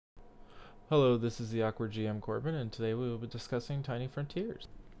Hello, this is the Awkward GM Corbin, and today we will be discussing Tiny Frontiers.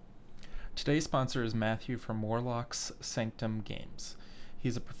 Today's sponsor is Matthew from Warlock's Sanctum Games.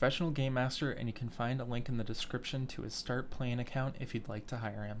 He's a professional game master, and you can find a link in the description to his Start Playing account if you'd like to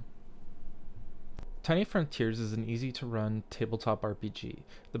hire him. Tiny Frontiers is an easy-to-run tabletop RPG.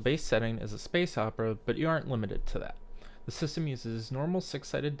 The base setting is a space opera, but you aren't limited to that. The system uses normal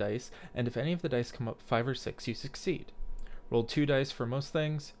 6-sided dice, and if any of the dice come up 5 or 6, you succeed. Roll 2 dice for most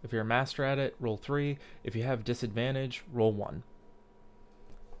things. If you're a master at it, roll 3. If you have disadvantage, roll 1.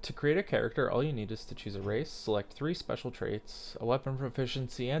 To create a character, all you need is to choose a race, select 3 special traits, a weapon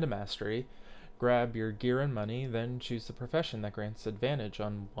proficiency, and a mastery, grab your gear and money, then choose the profession that grants advantage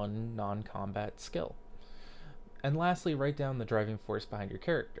on one non-combat skill. And lastly, write down the driving force behind your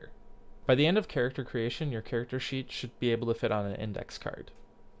character. By the end of character creation, your character sheet should be able to fit on an index card.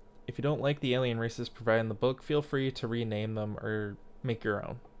 If you don't like the alien races provided in the book, feel free to rename them or make your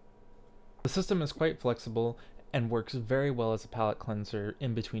own. The system is quite flexible and works very well as a palate cleanser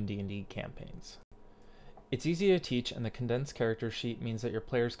in between D&D campaigns. It's easy to teach, and the condensed character sheet means that your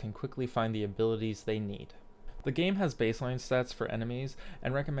players can quickly find the abilities they need. The game has baseline stats for enemies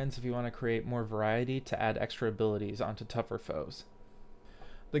and recommends if you want to create more variety to add extra abilities onto tougher foes.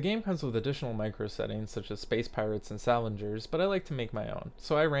 The game comes with additional micro settings such as space pirates and salvagers, but I like to make my own,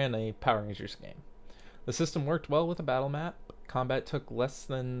 so I ran a Power Rangers game. The system worked well with a battle map. Combat took less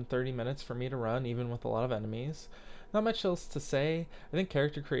than 30 minutes for me to run, even with a lot of enemies. Not much else to say. I think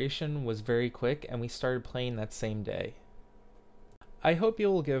character creation was very quick, and we started playing that same day. I hope you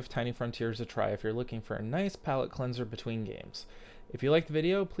will give Tiny Frontiers a try if you're looking for a nice palate cleanser between games. If you liked the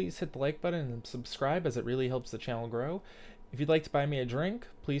video, please hit the like button and subscribe, as it really helps the channel grow. If you'd like to buy me a drink,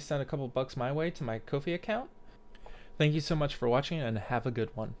 please send a couple bucks my way to my Ko-fi account. Thank you so much for watching, and have a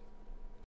good one.